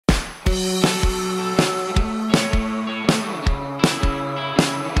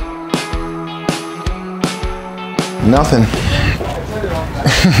Nothing.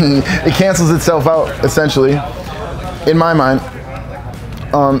 It cancels itself out, essentially, in my mind.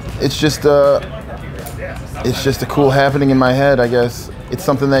 It's just a cool happening in my head, I guess. It's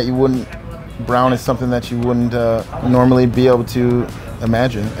something that you wouldn't, brown is something that you wouldn't normally be able to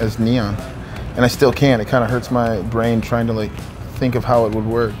imagine as neon. And I still can't. It kind of hurts my brain trying to like think of how it would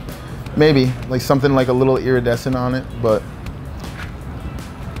work. Maybe like something like a little iridescent on it, but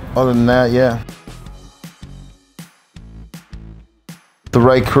other than that, yeah. The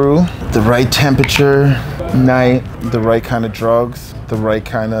right crew, the right temperature, night, the right kind of drugs, the right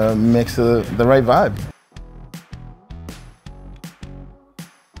kind of mix of the right vibe.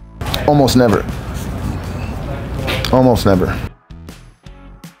 Almost never. Almost never.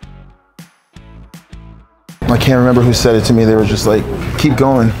 I can't remember who said it to me. They were just like, keep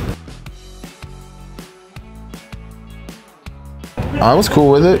going. I was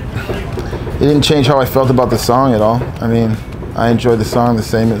cool with it. It didn't change how I felt about the song at all. I mean, I enjoyed the song the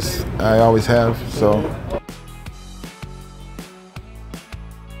same as I always have, so.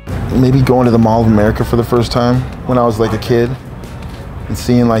 Maybe going to the Mall of America for the first time when I was like a kid and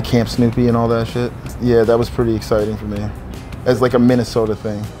seeing like Camp Snoopy and all that shit. Yeah, that was pretty exciting for me as like a Minnesota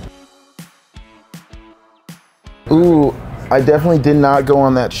thing. Ooh, I definitely did not go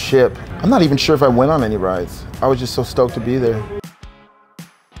on that ship. I'm not even sure if I went on any rides. I was just so stoked to be there.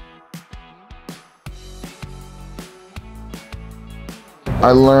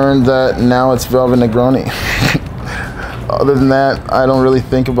 I learned that now it's Velvet Negroni. Other than that, I don't really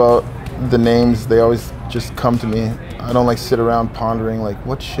think about the names. They always just come to me. I don't like sit around pondering like,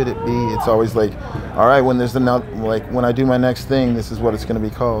 what should it be? It's always like, all right, when there's like when I do my next thing, this is what it's gonna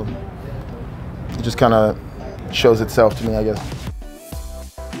be called. It just kind of shows itself to me, I guess.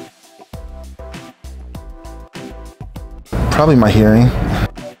 Probably my hearing.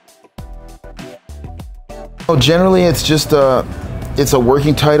 Oh, generally it's just it's a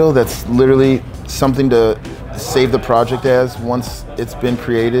working title that's literally something to save the project as once it's been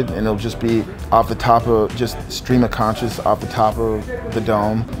created, and it'll just be off the top of, just stream of conscious off the top of the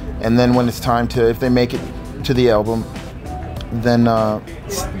dome. And then when it's time to, if they make it to the album, then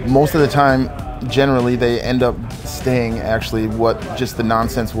most of the time, generally they end up staying actually what just the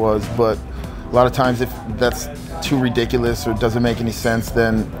nonsense was. But a lot of times if that's too ridiculous or doesn't make any sense,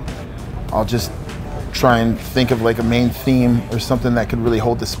 then I'll just try and think of like a main theme or something that could really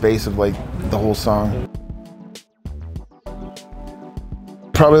hold the space of like the whole song.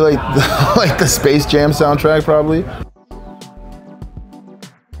 Probably like the Space Jam soundtrack, probably.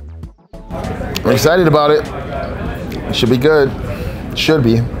 I'm excited about it. It should be good. Should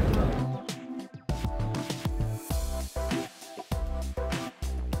be.